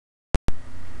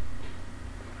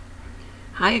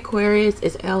Hi Aquarius,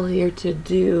 it's Elle here to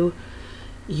do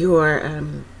your,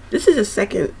 this is a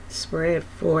second spread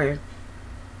for,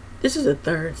 this is a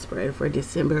third spread for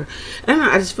December. I don't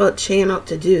know, I just felt channeled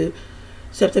to do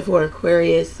something for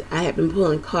Aquarius. I have been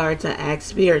pulling cards. I asked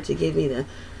Spirit to give me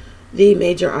the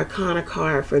major arcana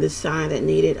card for the sign that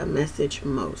needed a message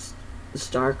most. The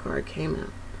Star card came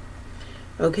out.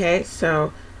 Okay,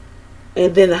 so,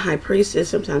 and then the High Priestess,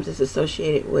 sometimes it's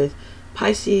associated with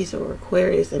Pisces or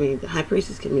Aquarius. I mean, the High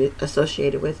Priestess can be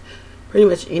associated with pretty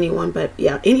much anyone, but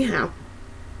yeah, anyhow,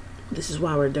 this is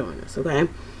why we're doing this, okay? All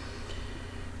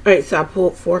right, so I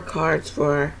pulled 4 cards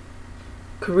for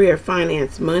career,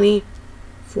 finance, money,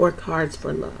 4 cards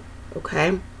for love,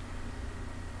 okay?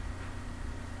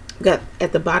 Got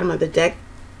at the bottom of the deck,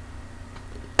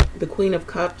 the Queen of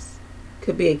Cups.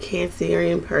 Could be a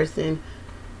Cancerian person,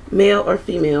 male or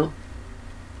female.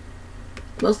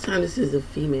 Most times this is a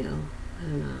female. I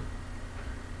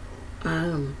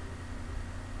don't know.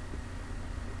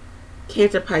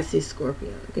 Cancer, Pisces, Scorpio.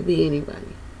 It could be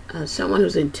anybody. Someone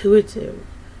who's intuitive,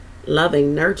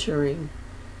 loving, nurturing.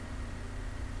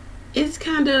 It's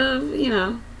kind of, you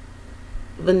know,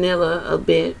 vanilla a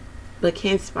bit, but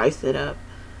can spice it up.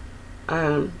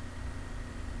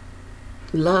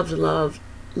 Loves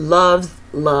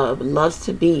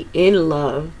to be in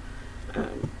love.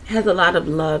 Has a lot of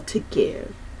love to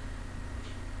give.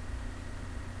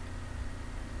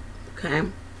 Okay.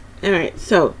 All right.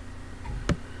 So,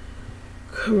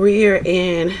 career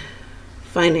and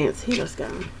finance. Here, let's go.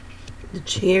 The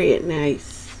Chariot,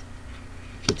 nice.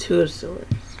 The 2 of Swords.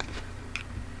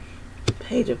 The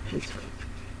Page of Pentacles.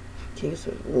 King of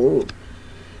Swords. Ooh.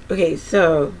 Okay,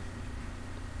 so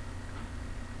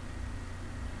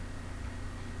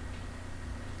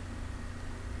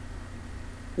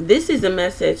this is a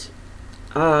message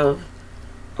of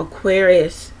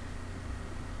Aquarius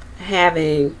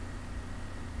having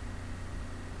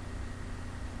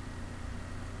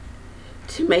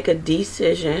to make a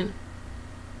decision.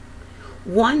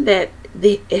 One that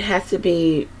it has to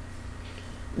be,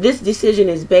 this decision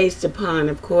is based upon,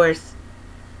 of course,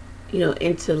 you know,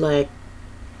 intellect,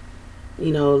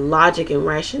 you know, logic and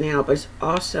rationale, but it's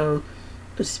also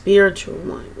a spiritual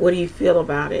one. What do you feel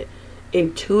about it?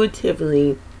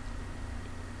 Intuitively,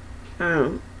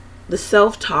 the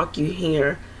self-talk you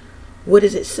hear, what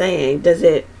is it saying? Does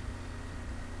it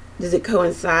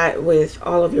coincide with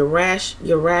all of your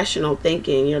rational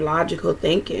thinking, your logical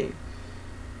thinking?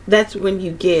 That's when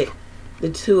you get the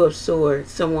 2 of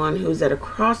Swords, someone who's at a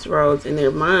crossroads in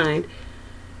their mind,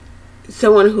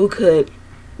 someone who could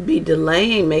be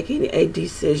delaying making a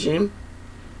decision,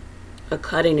 a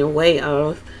cutting away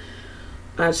of,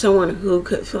 someone who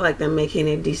could feel like they're making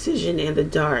a decision in the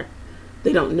dark.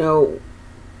 They don't know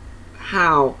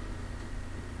how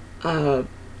a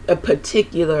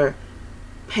particular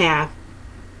path,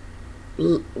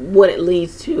 what it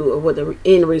leads to, or what the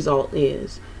end result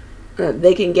is.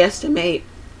 They can guesstimate.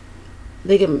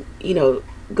 They can, you know,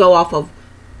 go off of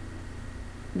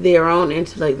their own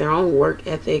intellect, their own work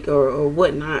ethic, or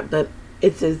whatnot. But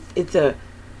it's the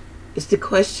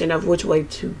question of which way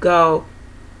to go.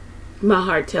 My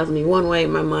heart tells me one way,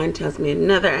 my mind tells me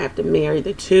another. I have to marry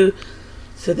the two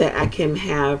so that I can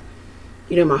have,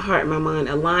 you know, my heart and my mind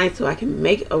aligned, so I can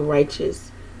make a righteous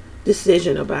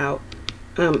decision about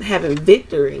having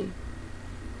victory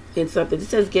in something. This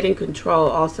says getting control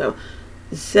also.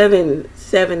 The 7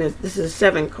 is, this is a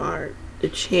 7 card, the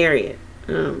Chariot.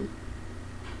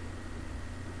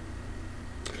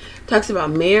 Talks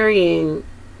about marrying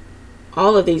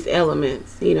all of these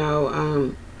elements, you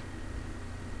know,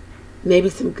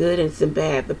 maybe some good and some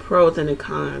bad, the pros and the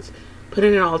cons,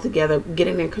 putting it all together,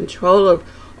 getting in control of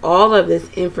all of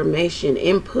this information,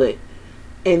 input,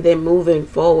 and then moving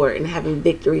forward and having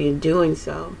victory in doing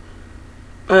so.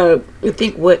 I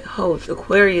think what holds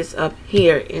Aquarius up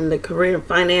here in the career and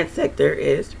finance sector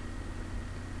is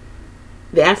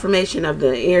the affirmation of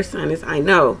the air sign is, I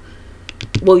know.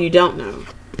 Well, you don't know.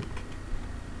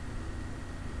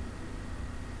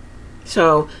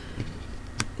 So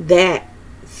that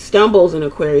stumbles in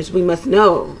Aquarius. We must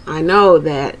know. I know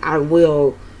that I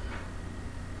will.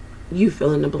 You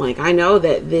fill in the blank. I know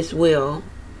that this will.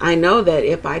 I know that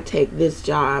if I take this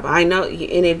job, I know,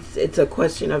 and it's a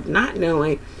question of not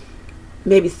knowing,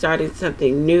 maybe starting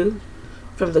something new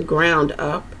from the ground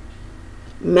up.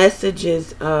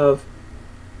 Messages of,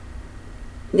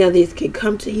 now these could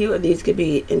come to you, or these could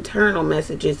be internal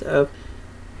messages of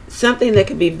something that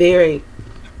could be very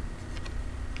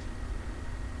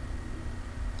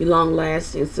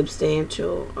long-lasting,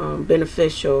 substantial,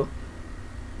 beneficial,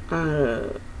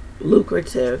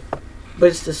 lucrative, but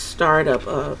it's the startup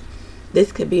of,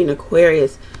 this could be an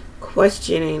Aquarius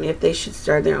questioning if they should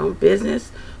start their own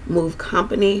business, move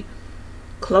company,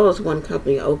 close one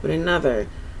company, open another,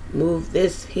 move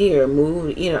this here,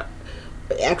 move, you know,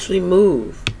 actually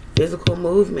move, physical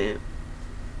movement.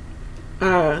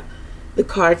 The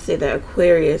cards say that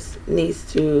Aquarius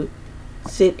needs to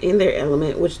sit in their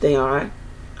element, which they are,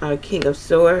 King of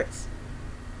Swords,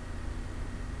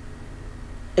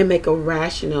 and make a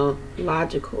rational,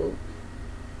 logical,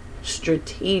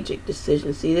 strategic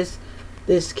decision. See,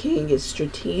 this king is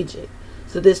strategic.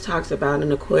 So this talks about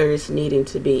an Aquarius needing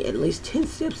to be at least 10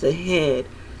 steps ahead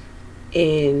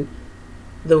in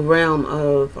the realm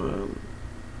of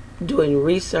doing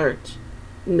research,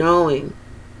 knowing.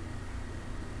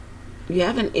 You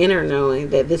have an inner knowing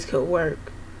that this could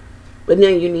work. But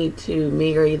then you need to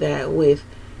marry that with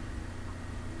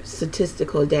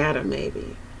statistical data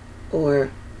maybe.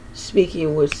 Or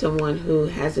speaking with someone who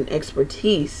has an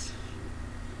expertise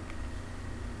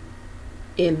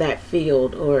in that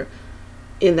field or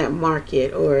in that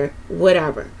market or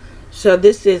whatever. So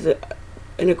this is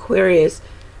an Aquarius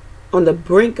on the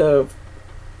brink of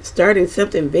starting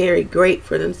something very great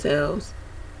for themselves,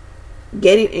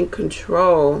 getting in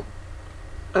control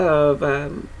of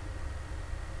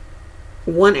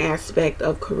one aspect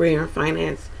of career and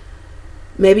finance,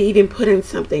 maybe even putting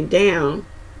something down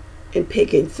and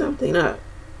picking something up,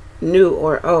 new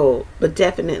or old, but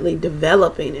definitely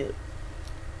developing it.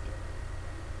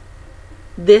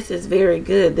 This is very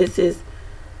good. This is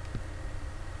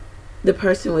the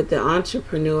person with the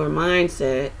entrepreneur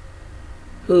mindset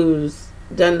who's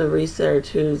done the research,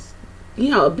 who's, you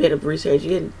know, a bit of research.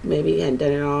 Maybe hadn't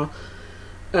done it all.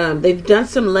 They've done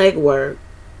some legwork,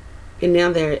 and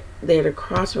now they're at the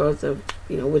crossroads of,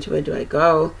 you know, which way do I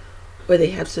go? Or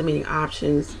they have so many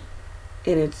options,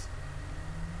 and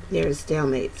they're a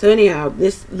stalemate. So anyhow,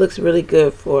 this looks really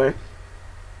good for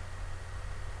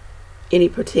any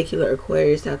particular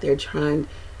Aquarius out there trying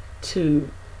to,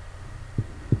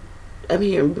 I'm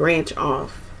hearing, branch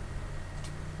off.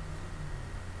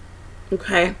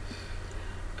 Okay.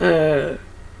 Alright,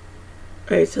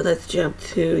 so let's jump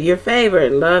to your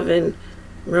favorite, love and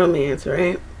romance,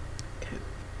 right? Okay.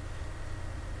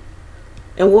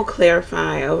 And we'll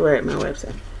clarify over at my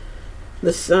website.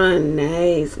 The Sun,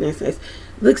 nice.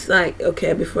 Looks like,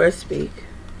 okay, before I speak,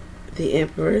 the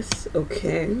Empress,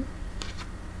 okay.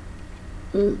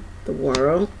 The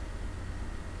World.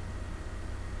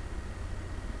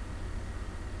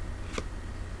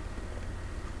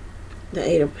 The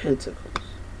Eight of Pentacles.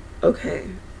 Okay.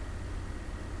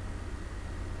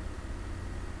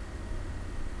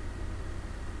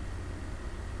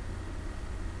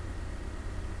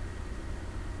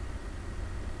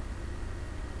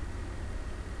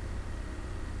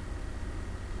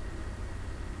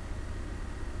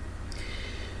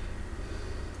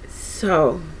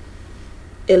 So,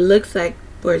 it looks like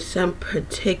for some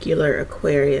particular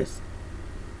Aquarius,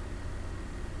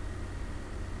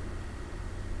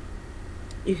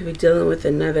 you could be dealing with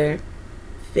another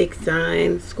fixed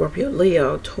sign, Scorpio,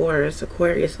 Leo, Taurus,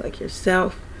 Aquarius like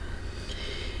yourself.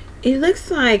 It looks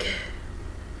like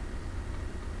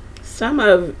some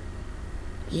of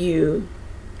you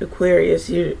Aquarius,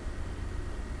 you're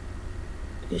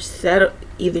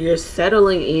either you're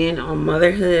settling in on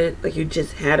motherhood, like you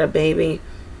just had a baby,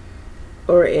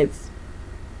 or it's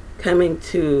coming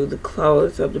to the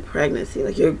close of the pregnancy,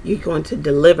 like you're going to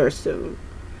deliver soon.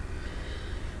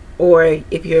 Or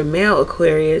if you're a male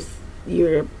Aquarius,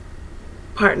 your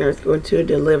partner is going to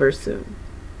deliver soon.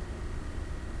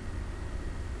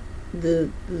 The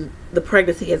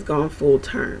pregnancy has gone full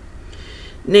term.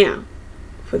 Now,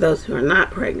 for those who are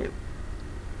not pregnant,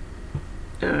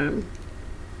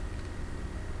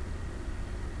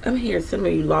 I'm hearing some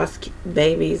of you lost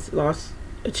babies, lost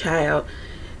a child.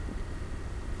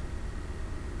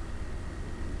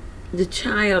 The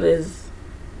child is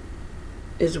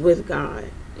with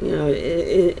God. You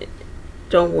know,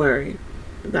 don't worry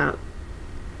about,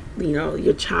 you know,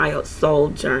 your child's soul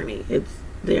journey. It's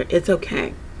there. It's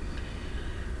okay.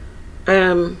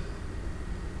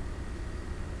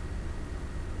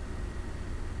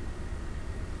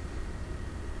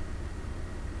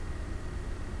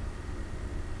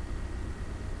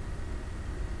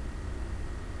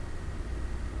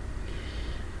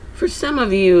 For some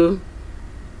of you,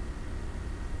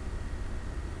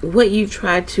 what you've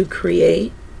tried to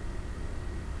create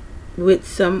with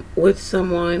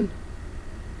someone,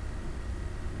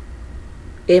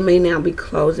 it may now be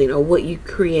closing, or what you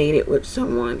created with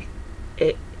someone,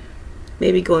 it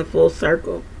may be going full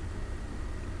circle.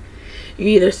 You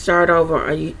either start over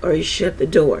or you shut the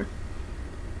door.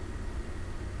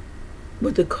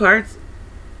 With the cards,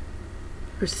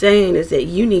 are saying is that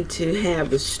you need to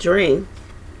have the strength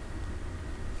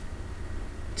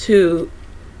to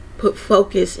put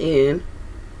focus in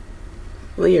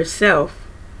on yourself,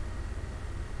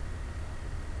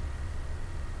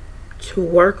 to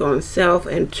work on self,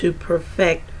 and to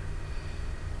perfect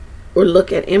or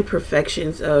look at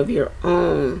imperfections of your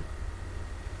own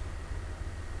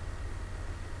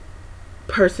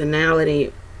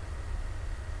personality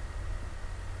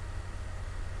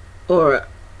or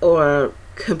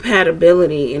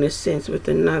compatibility in a sense with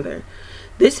another.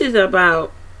 This is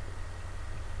about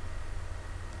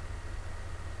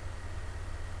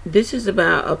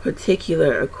a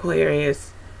particular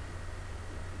Aquarius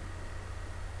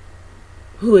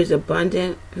who is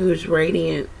abundant, who is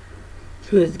radiant,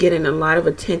 who is getting a lot of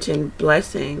attention,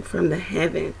 blessing from the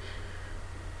heaven.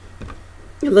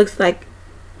 It looks like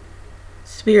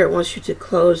Spirit wants you to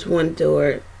close one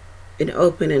door and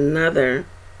open another.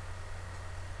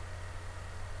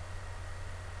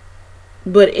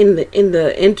 But in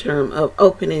the interim of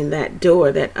opening that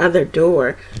door, that other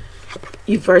door,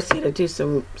 you first got to do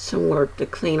some work to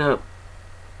clean up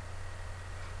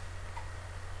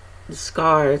the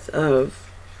scars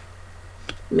of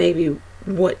maybe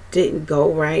what didn't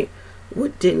go right,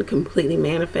 what didn't completely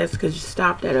manifest, because you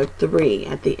stopped at a 3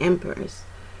 at the Empress.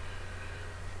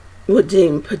 What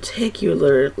didn't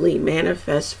particularly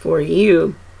manifest for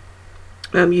you,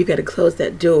 you got to close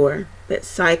that door, that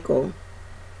cycle.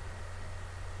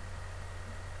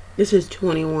 This is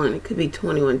 21. It could be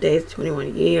 21 days,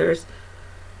 21 years.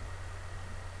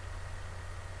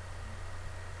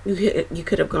 You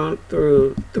could have gone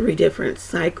through 3 different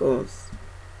cycles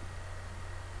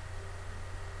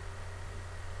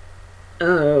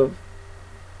of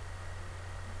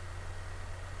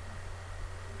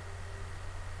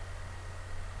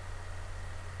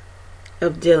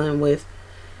dealing with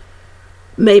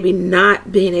maybe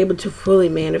not being able to fully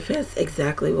manifest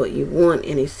exactly what you want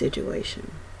in a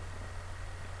situation.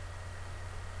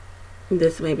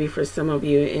 This may be for some of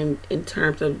you in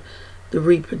terms of the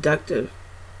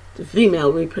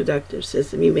female reproductive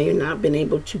system. You may have not been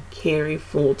able to carry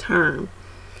full term.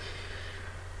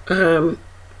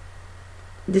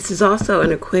 This is also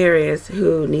an Aquarius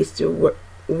who needs to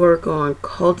work on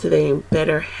cultivating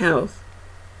better health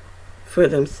for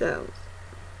themselves.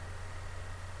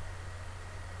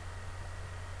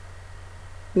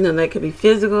 You know, that could be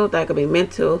physical, that could be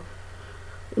mental,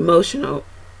 emotional.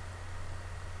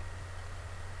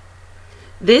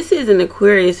 This is an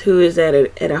Aquarius who is at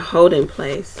a holding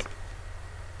place.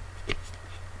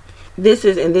 This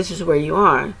is where you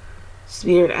are.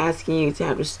 Spirit asking you to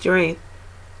have the strength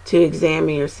to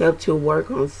examine yourself, to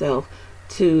work on self,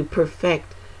 to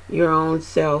perfect your own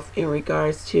self in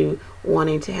regards to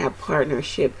wanting to have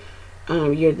partnership.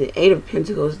 You're the 8 of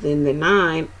Pentacles, then the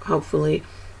 9, hopefully,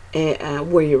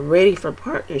 where you're ready for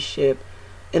partnership,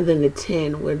 and then the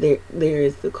 10, where there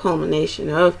is the culmination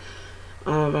of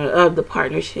the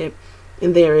partnership,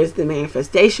 and there is the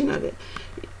manifestation of it.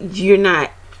 You're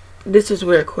not. This is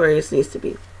where Aquarius needs to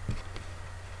be.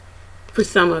 For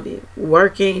some of you,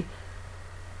 working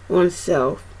on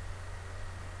self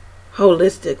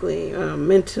holistically,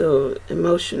 mental,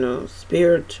 emotional,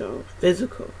 spiritual,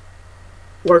 physical.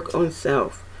 Work on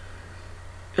self,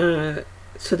 so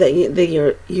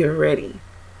that you're ready.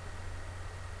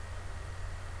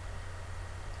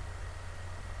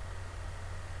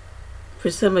 For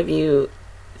some of you,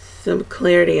 some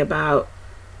clarity about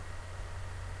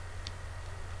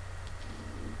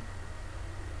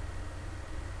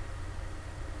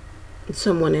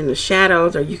someone in the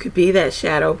shadows, or you could be that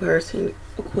shadow person.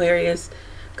 Aquarius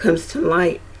comes to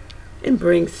light and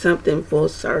brings something full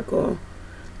circle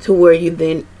to where you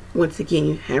then, once again,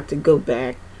 you have to go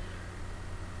back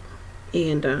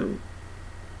and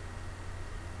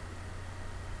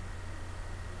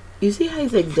you see how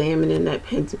he's examining that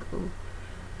pentacle,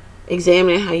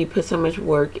 examining how you put so much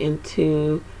work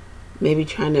into maybe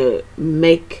trying to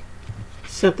make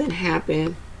something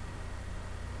happen,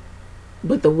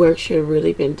 but the work should have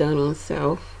really been done on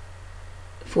self,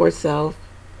 for self.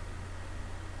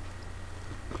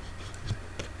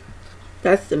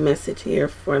 That's the message here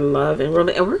for love and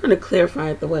romance. And we're going to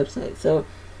clarify at the website, so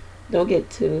don't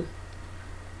get too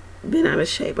bent out of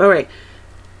shape. All right,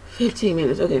 15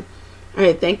 minutes. Okay. All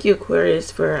right, thank you,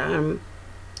 Aquarius, for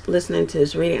listening to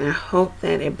this reading. I hope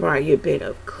that it brought you a bit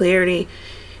of clarity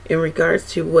in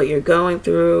regards to what you're going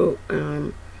through.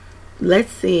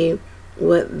 Let's see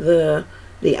what the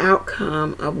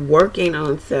outcome of working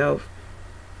on self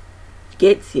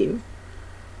gets you.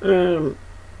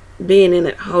 Being in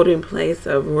that holding place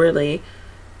of really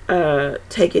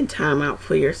taking time out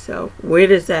for yourself. Where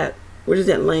does that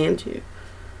land you?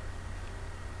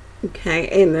 Okay,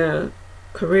 and the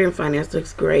career and finance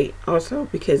looks great also,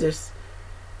 because it's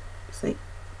like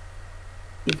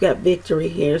you've got victory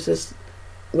here. It's just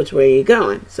which way you're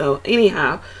going. So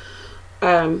anyhow,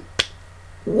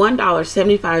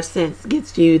 $1.75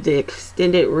 gets you the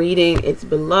extended reading. It's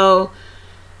below.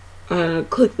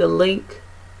 Click the link.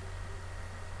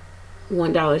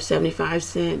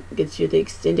 $1.75 gets you the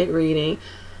extended reading.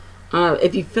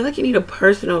 If you feel like you need a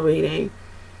personal reading,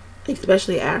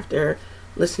 especially after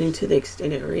listening to the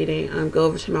extended reading, go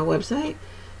over to my website,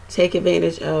 take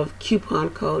advantage of coupon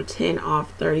code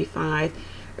 10OFF35,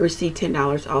 receive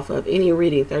 $10 off of any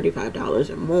reading, $35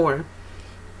 or more.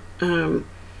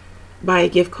 Buy a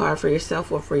gift card for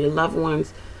yourself or for your loved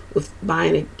ones. With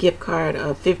buying a gift card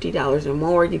of $50 or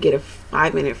more, you get a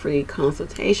 5-minute free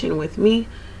consultation with me,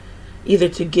 either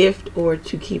to gift or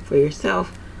to keep for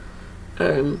yourself.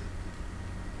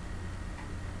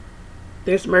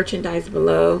 There's merchandise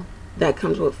below that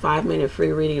comes with 5-minute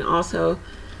free reading also.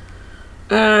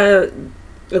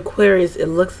 Aquarius, it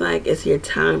looks like it's your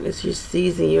time, it's your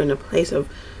season. You're in a place of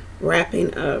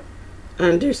wrapping up,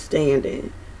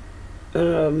 understanding,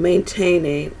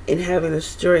 maintaining, and having the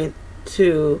strength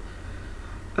to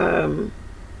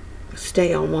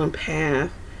stay on one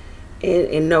path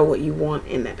and know what you want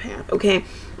in that path. Okay,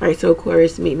 all right, so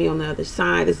Aquarius, meet me on the other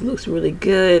side. This looks really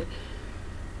good.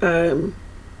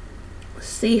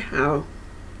 See how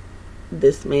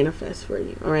this manifests for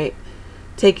you. All right,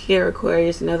 take care,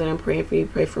 Aquarius. Know that I'm praying for you.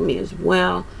 Pray for me as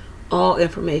well. All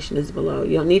information is below.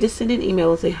 You don't need to send an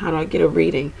email and say, how do I get a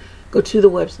reading? Go to the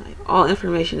website. All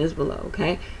information is below.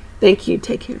 Okay, thank you.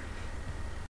 Take care.